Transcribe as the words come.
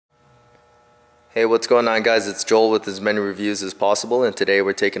Hey, what's going on, guys? It's Joel with as many reviews as possible, and today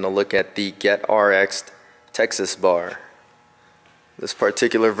we're taking a look at the GetRx'd Texas bar. This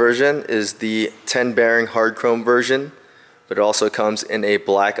particular version is the 10 bearing hard chrome version, but it also comes in a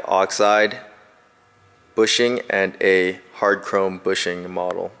black oxide bushing and a hard chrome bushing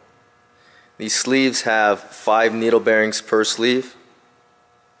model. These sleeves have 5 needle bearings per sleeve.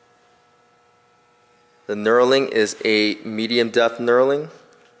 The knurling is a medium depth knurling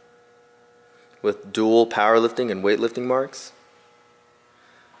with dual powerlifting and weightlifting marks.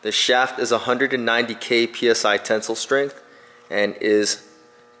 The shaft is 190k psi tensile strength and is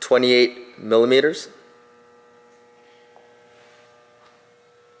 28 millimeters.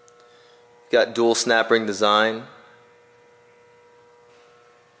 Got dual snap ring design.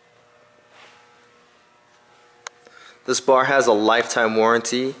 This bar has a lifetime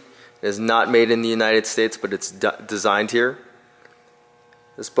warranty. It is not made in the United States, but it's designed here.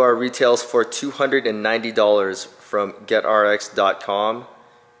 This bar retails for $290 from GetRx'd.com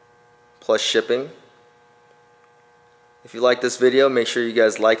plus shipping. If you like this video, make sure you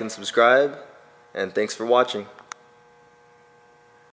guys like and subscribe, and thanks for watching.